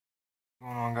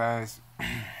What's going on, guys?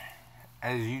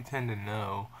 As you tend to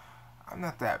know, I'm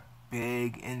not that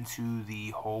big into the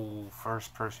whole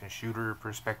first-person shooter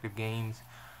perspective games.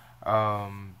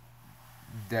 Um,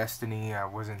 Destiny, I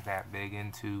wasn't that big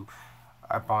into.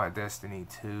 I bought Destiny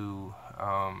 2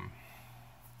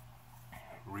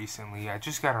 recently. I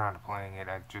just got around to playing it.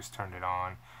 I just turned it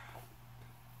on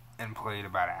and played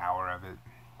about an hour of it.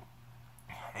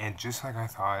 And just like I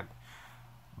thought,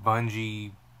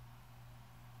 Bungie,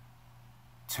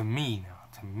 to me,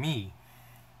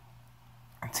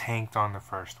 tanked on the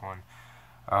first one.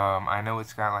 I know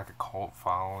it's got like a cult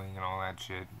following and all that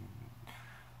shit.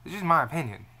 It's just my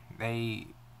opinion. They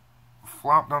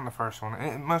flopped on the first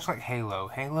one, much like Halo.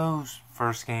 Halo's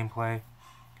first gameplay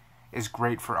is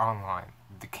great for online.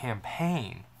 The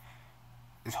campaign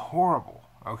is horrible.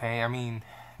 Okay, I mean,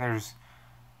 there's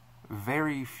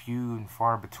very few and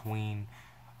far between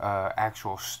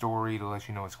actual story to let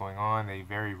you know what's going on. They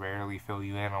very rarely fill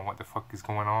you in on what the fuck is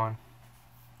going on.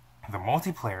 The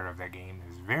multiplayer of that game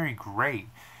is very great.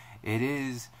 It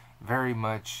is very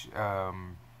much,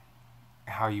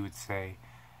 how you would say,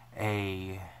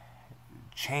 a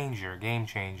game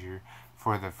changer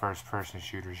for the first person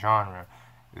shooter genre.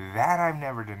 That I've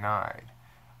never denied.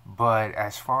 But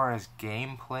as far as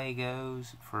gameplay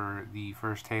goes for the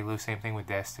first Halo, same thing with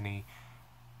Destiny,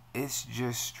 it's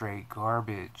just straight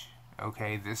garbage.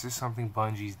 Okay, this is something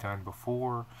Bungie's done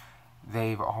before.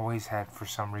 They've always had, for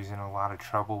some reason, a lot of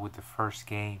trouble with the first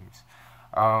games.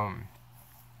 And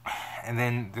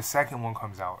then the second one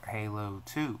comes out, Halo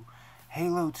 2.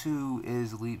 Halo 2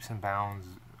 is leaps and bounds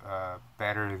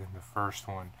better than the first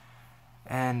one.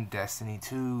 And Destiny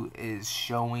 2 is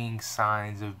showing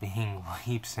signs of being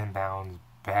leaps and bounds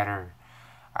better.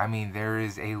 I mean, there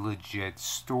is a legit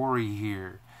story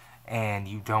here. And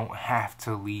you don't have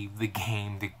to leave the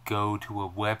game to go to a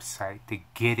website to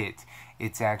get it.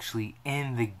 It's actually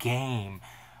in the game.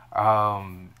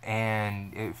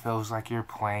 And it feels like you're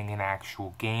playing an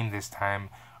actual game this time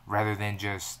rather than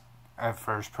just a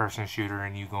first-person shooter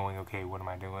and you going, okay, what am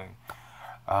I doing?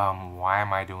 Why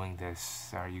am I doing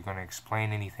this? Are you going to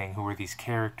explain anything? Who are these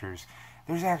characters?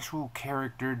 There's actual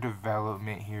character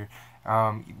development here.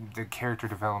 The character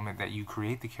development that you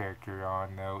create the character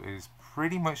on, though, is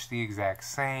pretty much the exact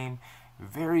same.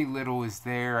 Very little is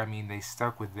there. I mean, they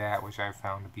stuck with that, which I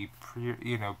found to be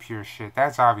pure shit.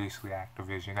 That's obviously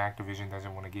Activision. Activision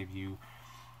doesn't want to give you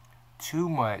too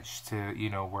much to,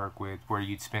 work with, where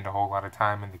you'd spend a whole lot of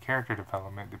time in the character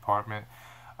development department,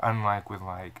 unlike with,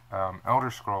 like,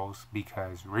 Elder Scrolls,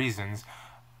 because reasons.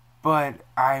 But,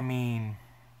 I mean,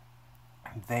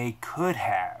 they could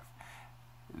have.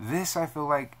 This, I feel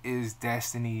like, is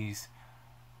Destiny's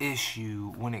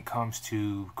issue when it comes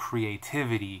to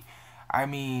creativity. I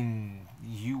mean,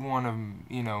 you want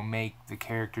to, make the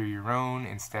character your own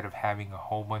instead of having a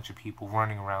whole bunch of people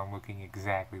running around looking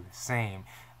exactly the same.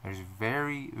 There's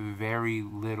very, very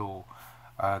little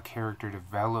character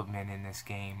development in this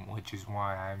game, which is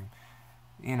why I'm,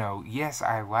 yes,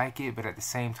 I like it, but at the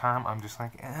same time, I'm just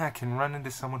like, I can run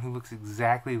into someone who looks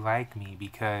exactly like me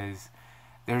because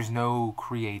there's no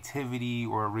creativity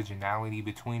or originality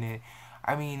between it.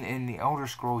 I mean, in the Elder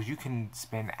Scrolls, you can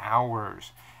spend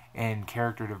hours in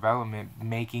character development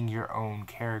making your own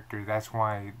character. That's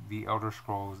why the Elder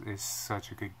Scrolls is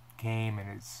such a good game, and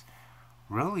it's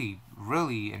really,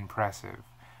 really impressive.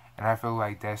 And I feel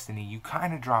like Destiny, you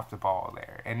kind of dropped the ball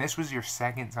there. And this was your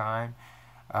second time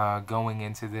going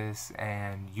into this,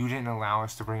 and you didn't allow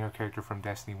us to bring our character from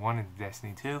Destiny 1 into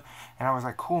Destiny 2. And I was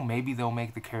like, cool, maybe they'll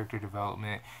make the character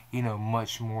development,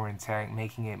 much more intact,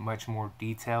 making it much more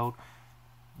detailed.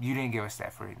 You didn't give us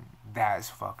that freedom. That is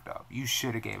fucked up. You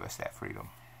should have gave us that freedom.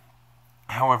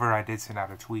 However, I did send out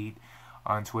a tweet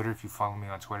on Twitter. If you follow me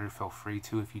on Twitter, feel free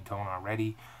to if you don't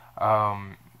already.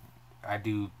 I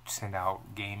do send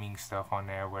out gaming stuff on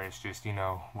there where it's just,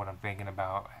 what I'm thinking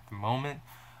about at the moment.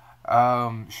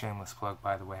 Shameless plug,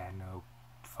 by the way. I know,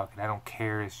 fuck it, I don't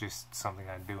care. It's just something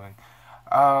I'm doing.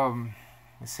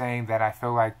 Saying that I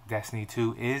feel like Destiny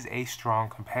 2 is a strong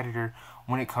competitor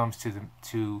when it comes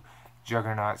to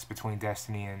juggernauts between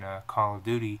Destiny and Call of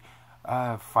Duty,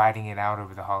 fighting it out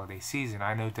over the holiday season.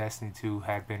 I know Destiny 2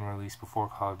 had been released before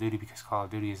Call of Duty because Call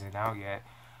of Duty isn't out yet,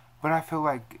 but I feel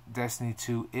like Destiny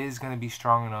 2 is going to be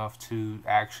strong enough to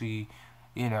actually,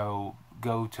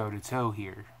 go toe-to-toe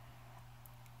here,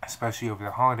 especially over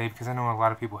the holiday, because I know a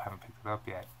lot of people haven't picked it up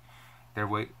yet. They're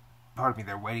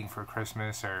waiting for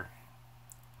Christmas, or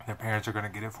their parents are going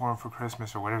to get it for them for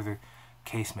Christmas, or whatever the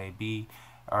case may be.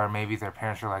 Or maybe their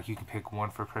parents are like, you can pick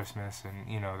one for Christmas, and,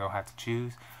 they'll have to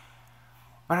choose.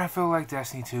 But I feel like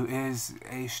Destiny 2 is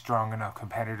a strong enough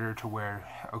competitor to where,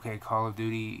 okay, Call of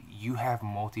Duty, you have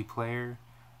multiplayer,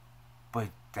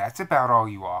 but that's about all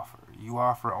you offer. You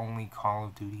offer only Call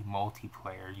of Duty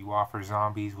multiplayer. You offer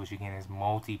zombies, which again is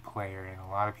multiplayer, and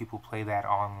a lot of people play that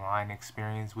online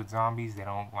experience with zombies. They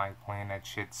don't like playing that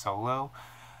shit solo.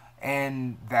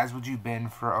 And that's what you've been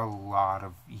for a lot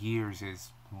of years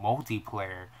is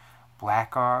multiplayer.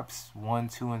 Black Ops 1,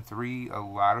 2, and 3, a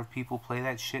lot of people play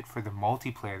that shit for the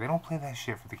multiplayer. They don't play that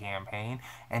shit for the campaign.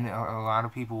 And a lot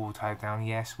of people will type down,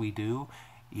 yes, we do.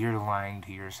 You're lying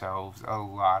to yourselves. A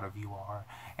lot of you are.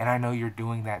 And I know you're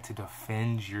doing that to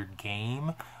defend your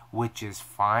game, which is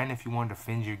fine if you want to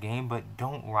defend your game, but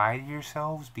don't lie to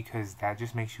yourselves because that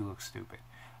just makes you look stupid.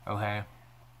 Okay?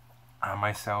 I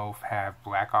myself have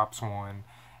Black Ops 1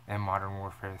 and Modern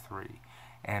Warfare 3.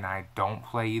 And I don't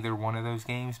play either one of those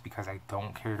games because I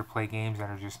don't care to play games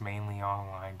that are just mainly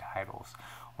online titles.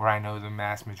 Where I know the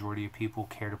mass majority of people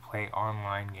care to play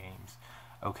online games.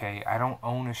 Okay, I don't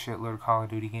own a shitload of Call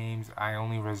of Duty games. I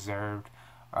only reserved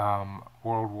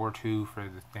World War II for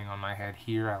the thing on my head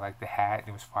here. I like the hat.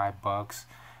 It was $5.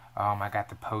 I got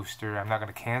the poster. I'm not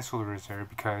going to cancel the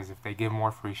reserve because if they give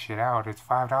more free shit out, it's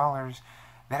 $5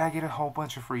 that I get a whole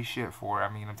bunch of free shit for.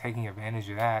 I mean, I'm taking advantage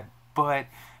of that. But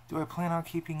do I plan on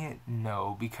keeping it?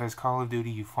 No, because Call of Duty,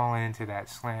 you've fallen into that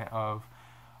slant of,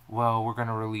 well, we're going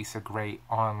to release a great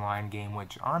online game,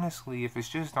 which honestly, if it's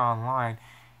just online,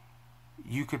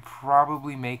 you could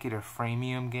probably make it a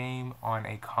freemium game on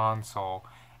a console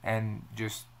and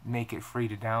just make it free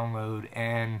to download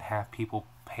and have people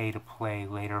pay to play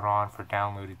later on for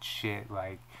downloaded shit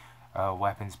like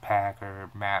weapons pack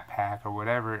or map pack or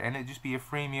whatever, and it'd just be a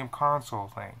freemium console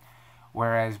thing.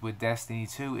 Whereas with Destiny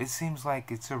 2, it seems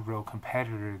like it's a real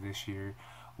competitor this year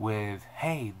with,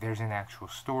 hey, there's an actual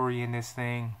story in this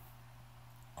thing.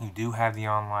 You do have the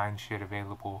online shit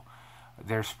available.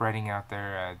 They're spreading out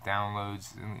their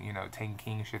downloads, taking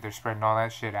king shit. They're spreading all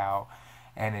that shit out,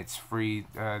 and it's free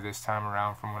this time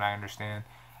around from what I understand.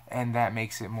 And that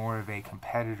makes it more of a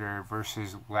competitor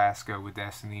versus last go with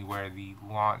Destiny, where the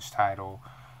launch title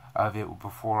of it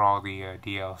before all the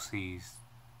DLCs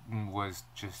was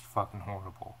just fucking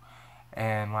horrible.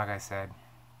 And like I said,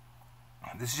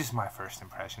 this is just my first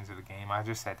impressions of the game. I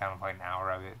just sat down and played an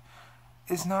hour of it.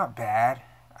 It's not bad.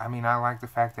 I mean, I like the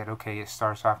fact that, okay, it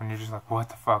starts off and you're just like, what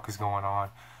the fuck is going on?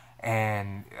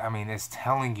 And, I mean, it's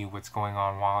telling you what's going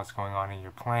on while it's going on and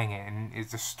you're playing it. And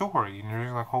it's a story and you're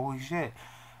just like, holy shit.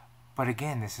 But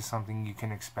again, this is something you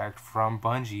can expect from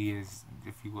Bungie. Is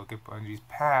if you look at Bungie's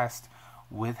past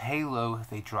with Halo,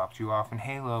 they dropped you off in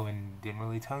Halo and didn't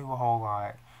really tell you a whole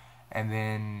lot. And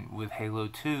then with Halo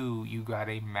 2, you got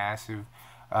a massive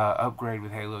upgrade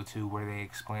with Halo 2 where they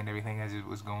explained everything as it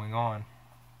was going on.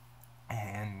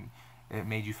 And it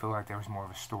made you feel like there was more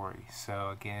of a story. So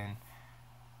again,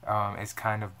 it's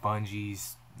kind of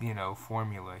Bungie's,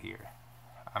 formula here.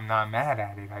 I'm not mad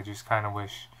at it. I just kind of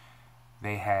wish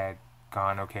they had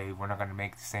gone, okay, we're not going to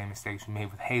make the same mistakes we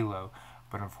made with Halo.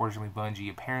 But unfortunately, Bungie,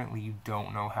 apparently you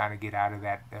don't know how to get out of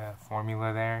that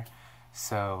formula there.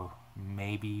 So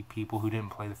maybe people who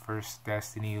didn't play the first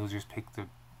Destiny will just pick the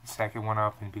second one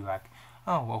up and be like,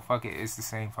 oh, well, fuck it, it's the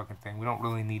same fucking thing. We don't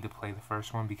really need to play the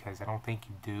first one because I don't think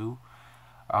you do.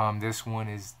 This one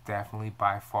is definitely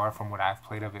by far, from what I've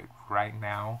played of it right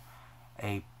now,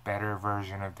 a better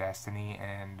version of Destiny.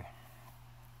 And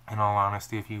in all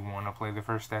honesty, if you want to play the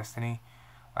first Destiny,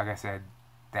 like I said,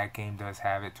 that game does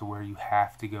have it to where you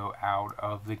have to go out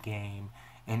of the game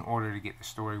in order to get the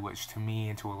story, which to me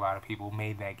and to a lot of people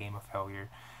made that game a failure.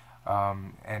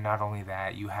 And not only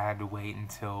that, you had to wait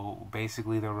until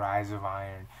basically the Rise of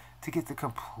Iron to get the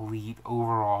complete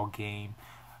overall game.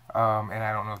 And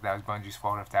I don't know if that was Bungie's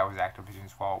fault or if that was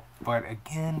Activision's fault. But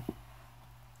again,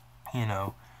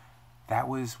 that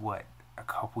was a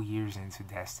couple years into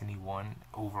Destiny 1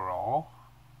 overall.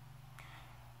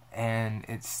 And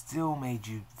it still made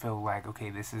you feel like, okay,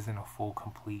 this isn't a full,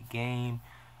 complete game.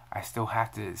 I still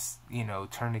have to,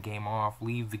 turn the game off,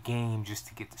 leave the game just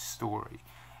to get the story.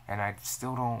 And I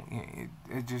still don't,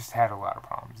 it just had a lot of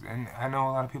problems. And I know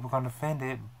a lot of people can defend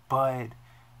it, but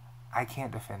I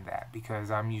can't defend that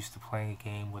because I'm used to playing a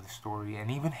game with a story.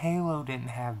 And even Halo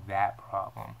didn't have that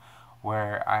problem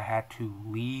where I had to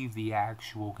leave the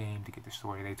actual game to get the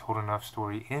story. They told enough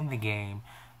story in the game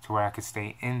to where I could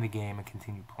stay in the game and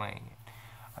continue playing it.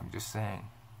 I'm just saying,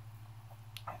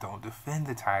 don't defend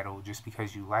the title just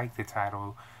because you like the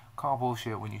title. Call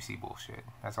bullshit when you see bullshit.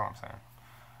 That's all I'm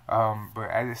saying. But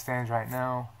as it stands right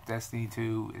now, Destiny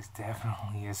 2 is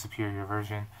definitely a superior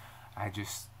version.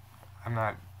 I'm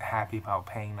not happy about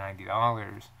paying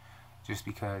 $90 just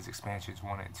because expansions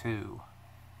 1 and 2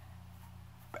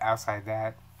 outside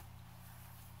that,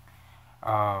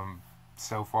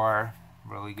 so far,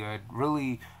 really good.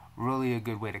 Really a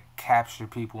good way to capture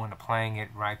people into playing it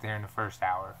right there in the first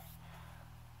hour.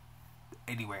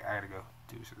 Anyway, I gotta go.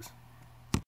 Deuces.